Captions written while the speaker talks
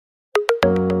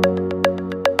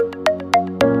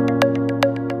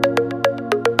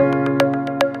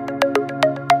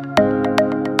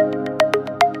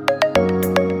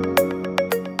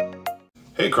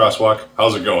Crosswalk,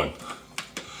 how's it going?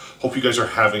 Hope you guys are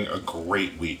having a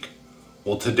great week.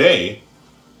 Well, today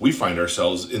we find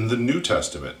ourselves in the New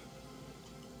Testament.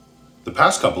 The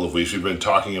past couple of weeks we've been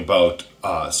talking about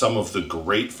some of the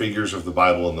great figures of the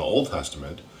Bible in the Old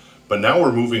Testament, but now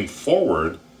we're moving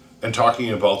forward and talking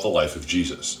about the life of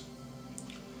Jesus.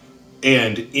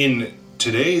 And in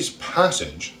today's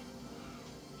passage,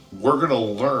 we're going to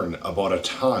learn about a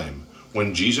time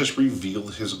when Jesus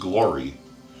revealed his glory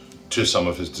to some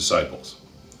of his disciples.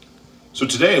 So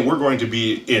today we're going to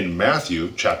be in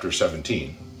Matthew chapter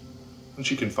 17,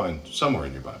 which you can find somewhere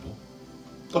in your Bible.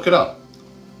 Look it up.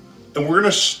 And we're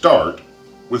going to start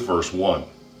with verse 1.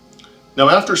 Now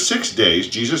after 6 days,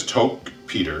 Jesus took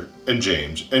Peter and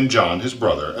James and John, his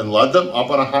brother, and led them up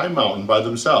on a high mountain by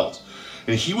themselves.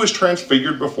 And he was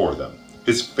transfigured before them.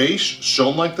 His face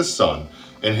shone like the sun,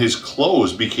 and his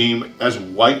clothes became as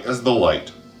white as the light.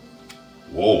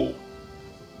 Whoa.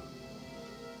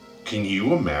 Can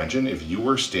you imagine if you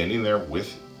were standing there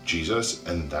with Jesus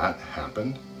and that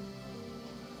happened?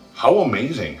 How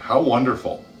amazing, how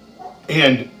wonderful.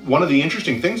 And one of the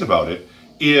interesting things about it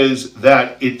is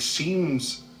that it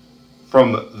seems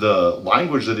from the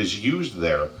language that is used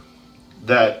there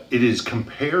that it is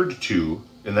compared to,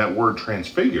 in that word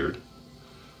transfigured,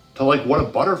 to like what a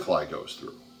butterfly goes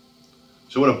through.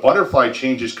 So when a butterfly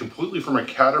changes completely from a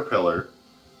caterpillar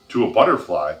to a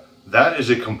butterfly, that is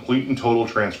a complete and total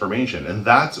transformation. And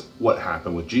that's what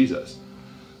happened with Jesus.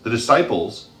 The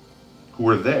disciples who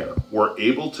were there were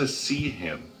able to see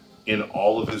him in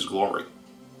all of his glory.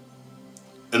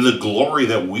 And the glory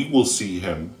that we will see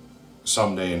him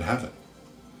someday in heaven.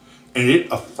 And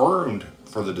it affirmed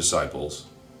for the disciples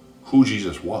who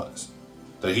Jesus was.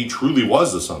 That he truly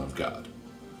was the Son of God.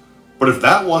 But if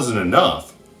that wasn't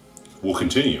enough, we'll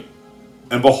continue.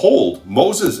 And behold,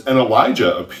 Moses and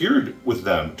Elijah appeared with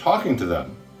them, talking to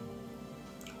them.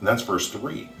 And that's verse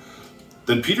 3.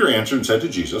 Then Peter answered and said to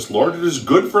Jesus, Lord, it is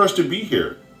good for us to be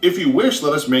here. If you wish,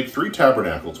 let us make 3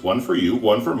 tabernacles, one for you,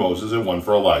 one for Moses, and one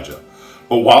for Elijah.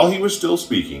 But while he was still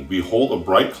speaking, behold, a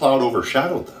bright cloud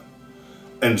overshadowed them.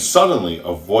 And suddenly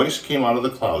a voice came out of the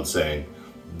cloud saying,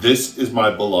 This is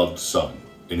my beloved Son,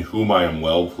 in whom I am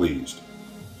well pleased.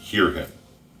 Hear him.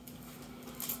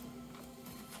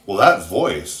 Well, that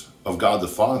voice of God the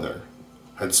Father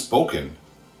had spoken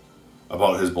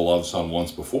about his beloved Son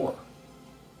once before,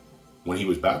 when he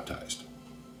was baptized.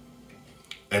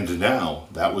 And now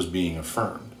that was being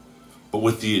affirmed. But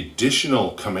with the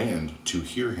additional command to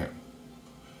hear him,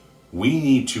 we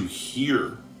need to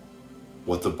hear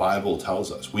what the Bible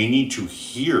tells us. We need to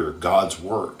hear God's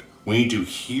word. We need to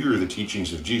hear the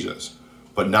teachings of Jesus.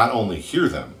 But not only hear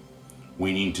them,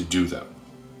 we need to do them.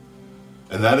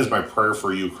 And that is my prayer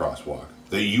for you, Crosswalk,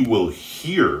 that you will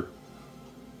hear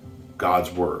God's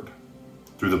word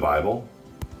through the Bible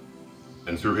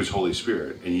and through his Holy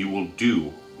Spirit, and you will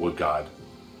do what God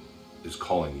is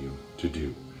calling you to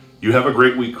do. You have a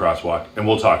great week, Crosswalk, and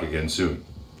we'll talk again soon.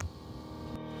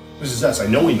 This is us. I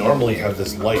know we normally have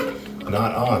this light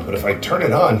not on, but if I turn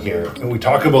it on here and we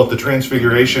talk about the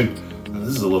transfiguration,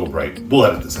 this is a little bright. We'll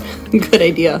edit this out. Good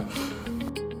idea.